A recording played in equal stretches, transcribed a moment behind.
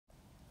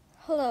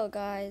Hello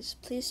guys,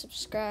 please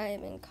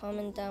subscribe and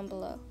comment down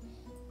below.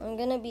 I'm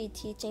gonna be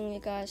teaching you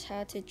guys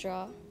how to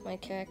draw my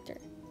character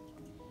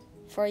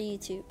for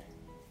YouTube.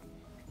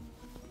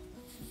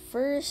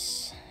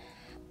 First,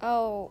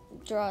 I'll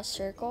draw a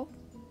circle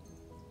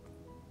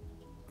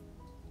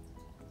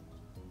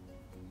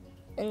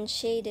and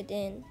shade it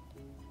in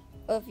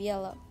with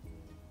yellow.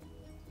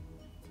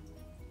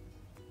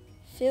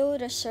 Fill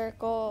the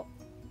circle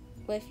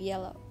with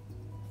yellow.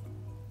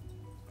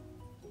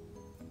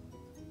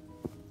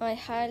 I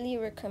highly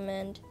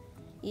recommend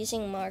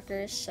using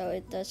markers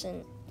so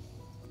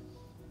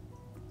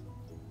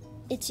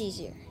it's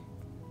easier.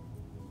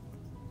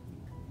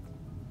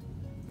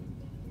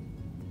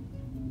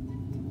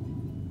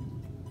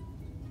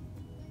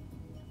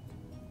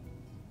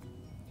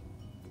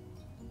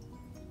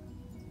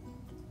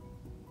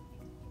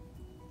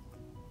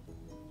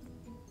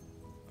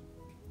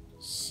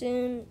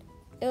 Soon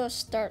it'll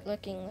start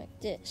looking like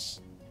this.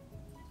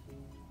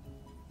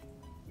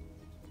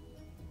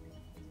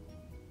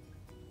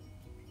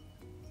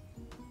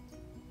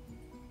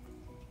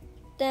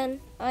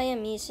 Then I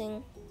am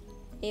using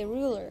a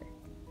ruler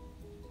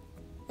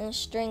and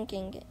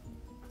shrinking it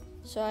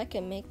so I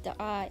can make the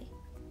eye.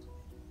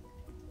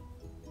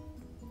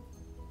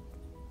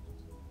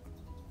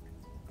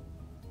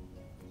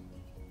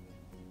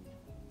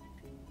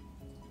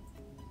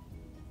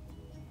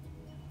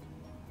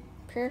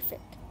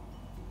 Perfect.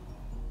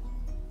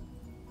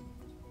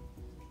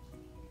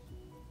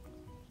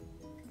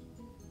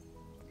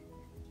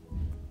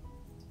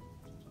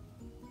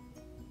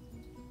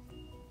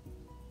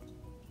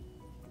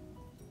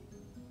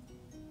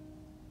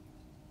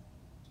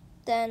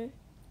 Then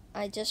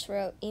I just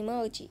wrote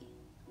emoji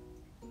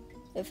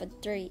with a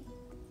 3.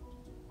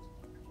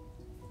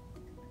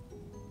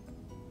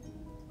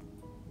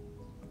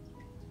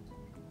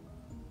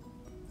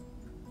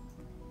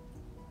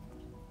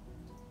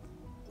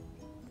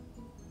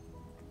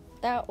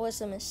 That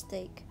was a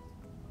mistake.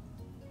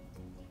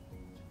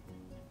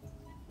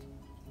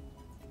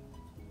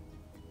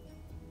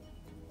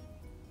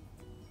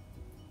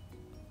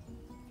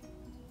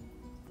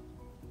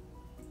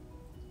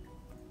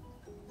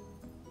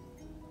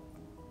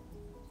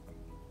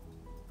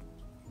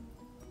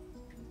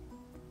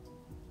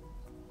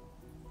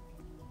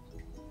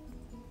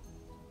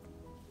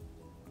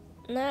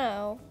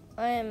 Now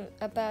I am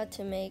about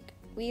to make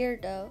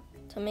Weirdo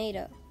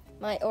Tomato,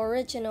 my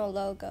original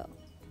logo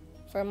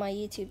for my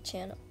YouTube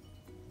channel.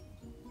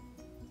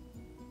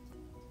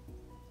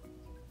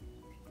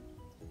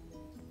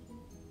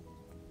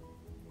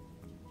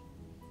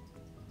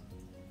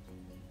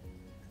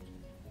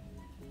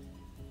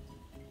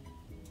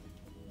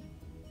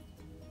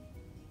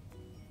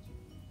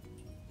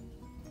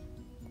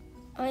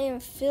 I am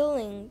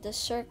filling the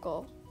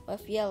circle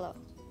with yellow.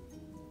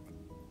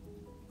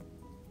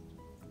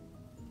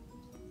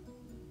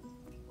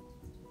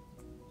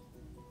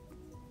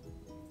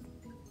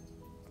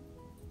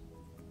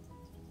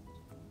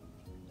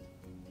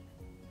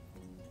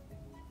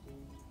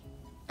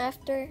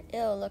 After,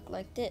 it'll look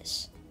like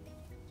this.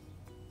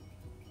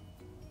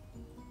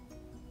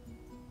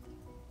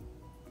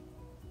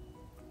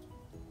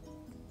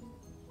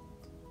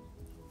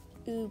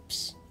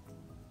 Oops.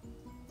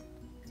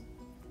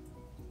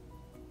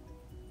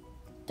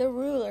 The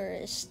ruler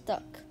is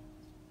stuck.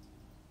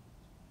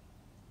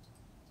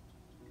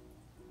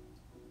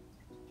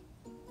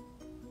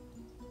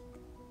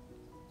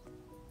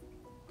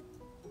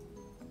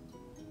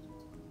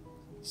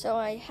 So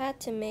I had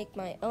to make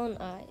my own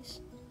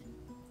eyes.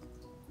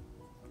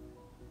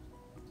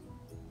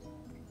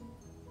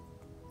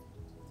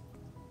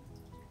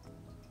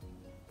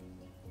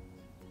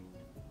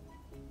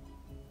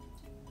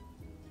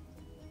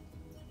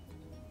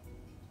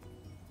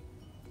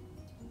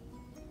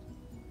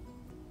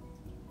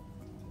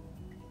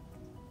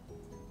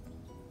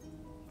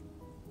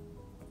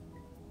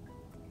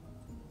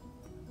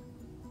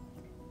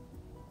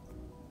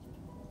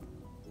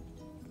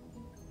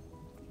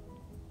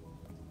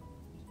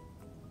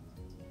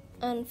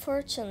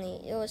 Unfortunately,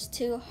 it was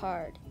too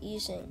hard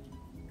using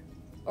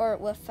or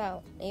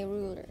without a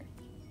ruler.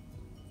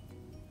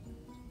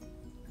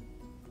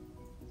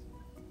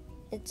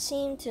 It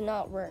seemed to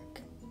not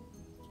work.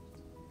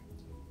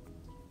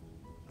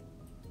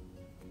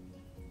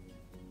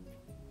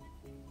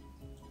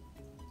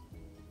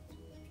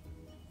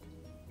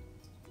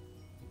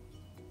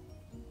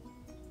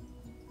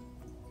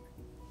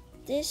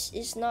 This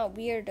is not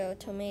Weirdo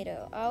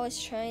Tomato. I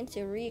was trying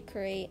to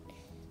recreate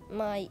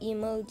my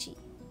emoji.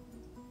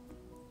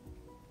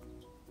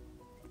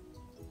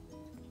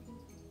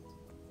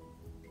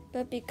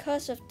 But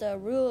because of the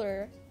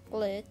ruler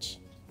glitch,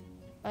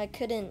 I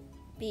couldn't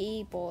be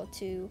able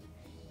to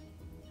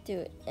do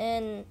it,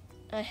 and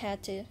I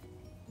had to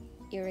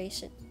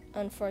erase it,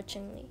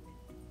 unfortunately.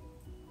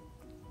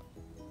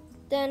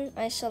 Then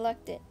I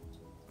selected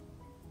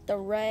the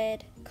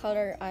red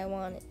color I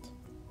wanted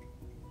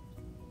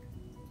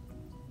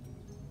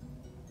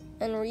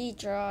and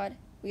redrawed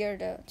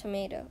Weirdo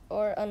Tomato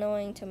or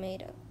Annoying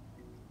Tomato.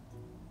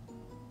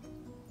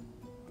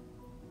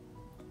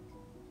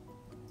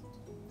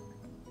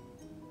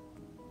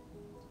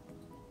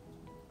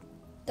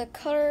 The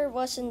color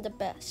wasn't the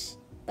best,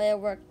 but it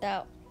worked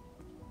out.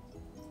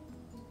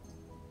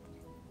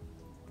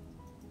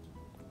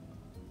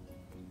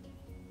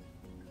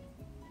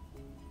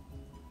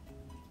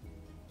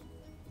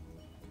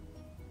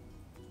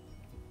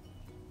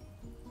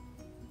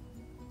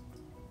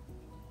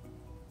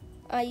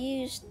 I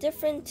used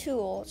different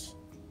tools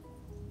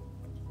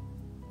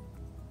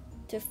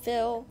to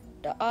fill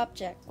the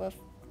object with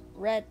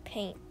red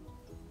paint.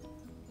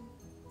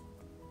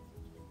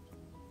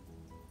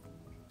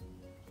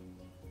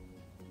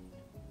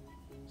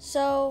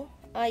 So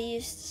I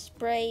used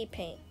spray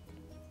paint,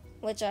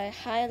 which I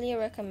highly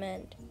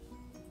recommend.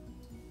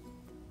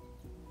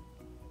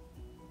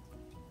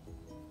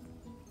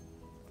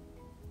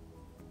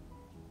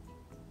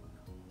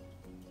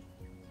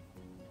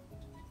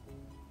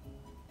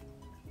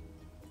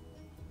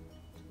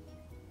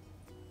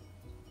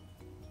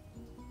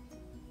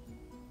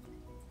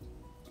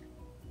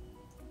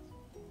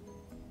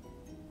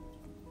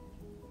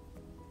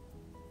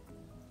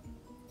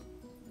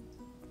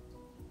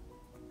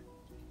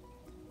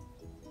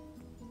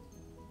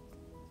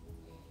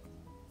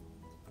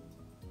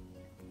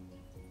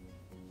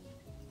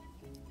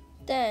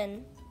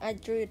 Then I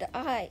drew the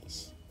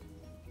eyes.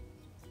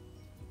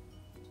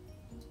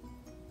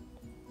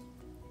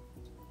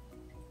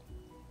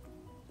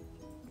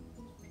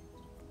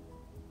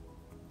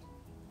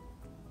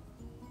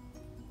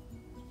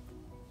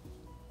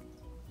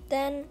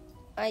 Then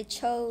I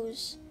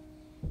chose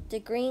the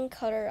green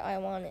color I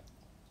wanted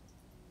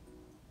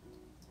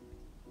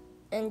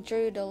and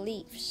drew the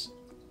leaves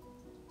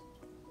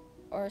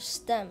or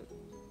stem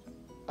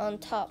on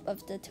top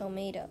of the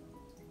tomato,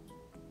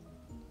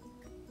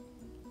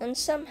 and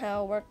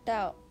somehow worked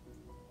out.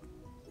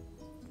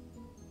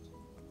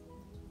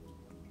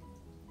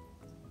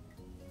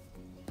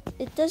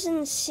 It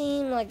doesn't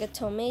seem like a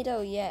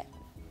tomato yet.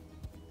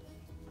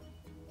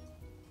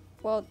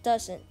 Well, it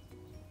doesn't.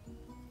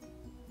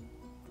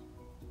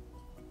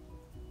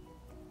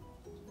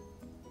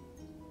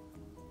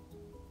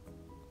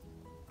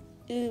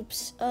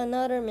 Oops,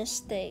 another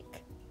mistake.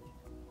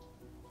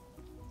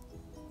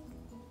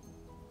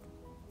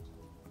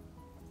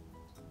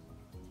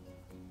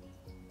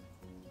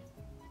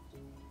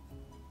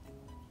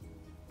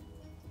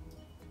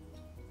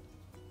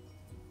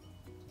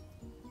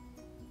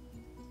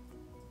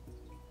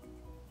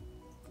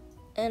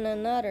 And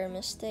another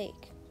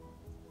mistake.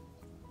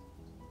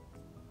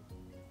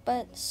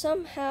 But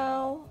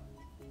somehow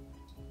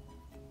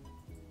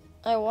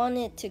I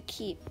wanted to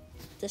keep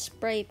the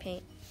spray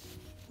paint.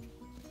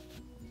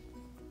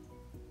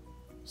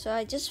 So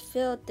I just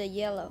filled the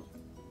yellow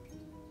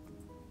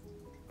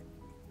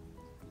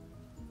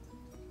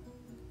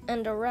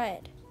and the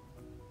red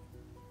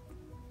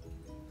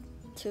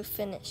to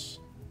finish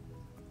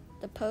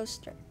the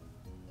poster.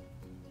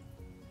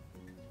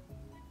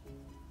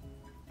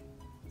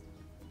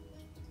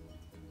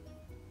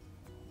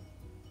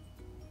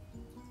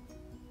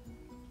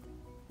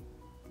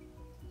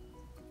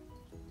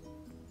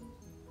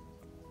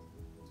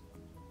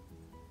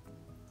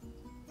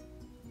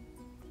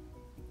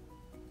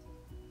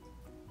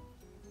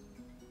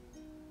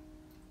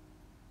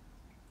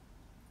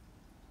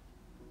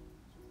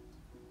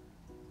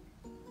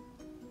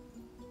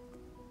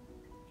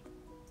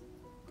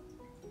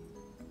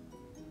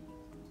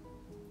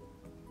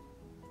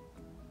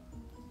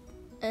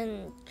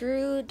 And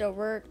drew the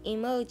word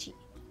emoji.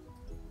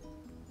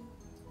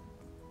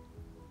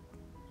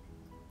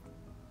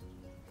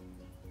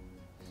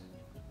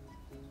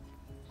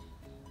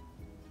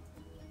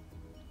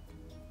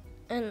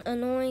 An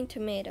annoying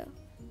tomato,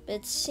 but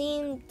it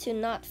seemed to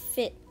not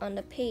fit on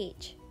the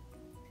page.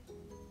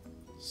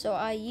 So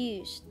I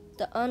used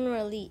the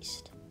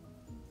unreleased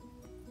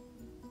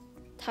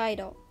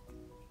title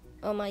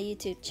on my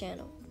YouTube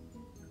channel.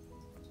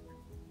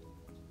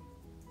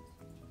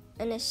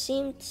 And it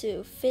seemed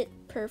to fit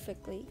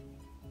perfectly.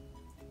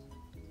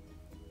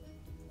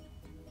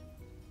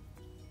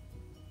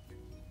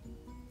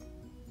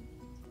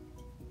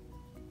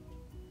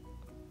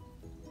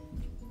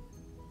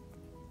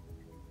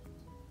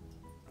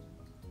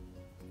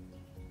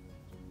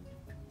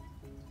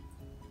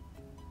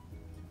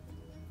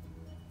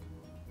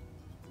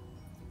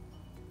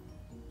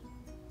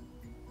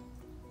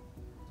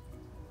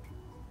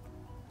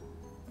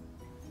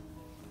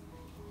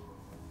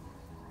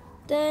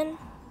 Then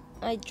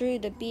I drew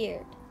the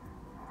beard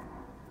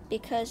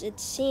because it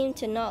seemed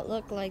to not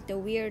look like the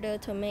weirdo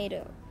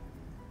tomato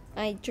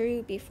I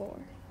drew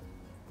before.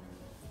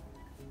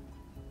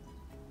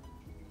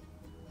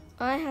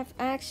 I have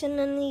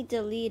accidentally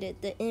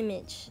deleted the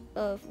image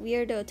of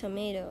Weirdo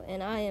Tomato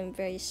and I am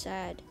very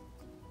sad.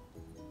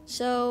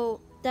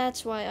 So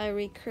that's why I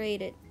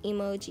recreated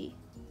emoji.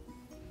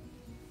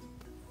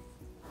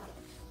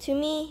 To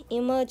me,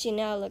 emoji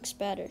now looks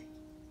better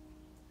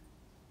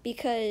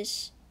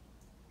because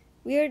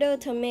Weirdo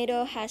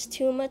Tomato has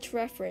too much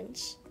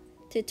reference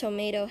to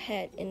Tomato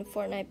Head in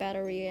Fortnite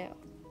Battle Royale.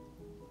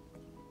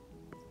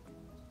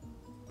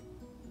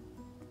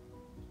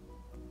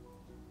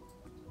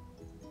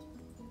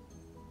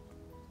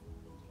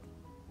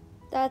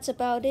 that's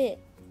about it.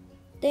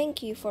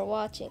 Thank you for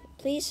watching.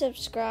 Please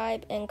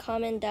subscribe and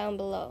comment down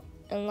below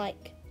and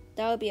like.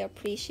 That would be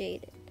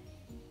appreciated.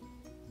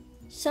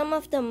 Some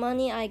of the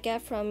money I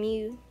get from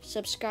you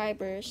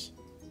subscribers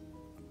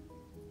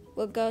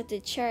will go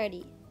to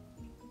charity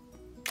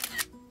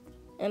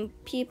and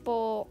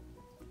people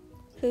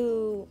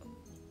who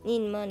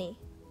need money.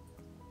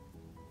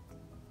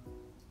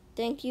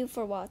 Thank you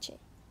for watching.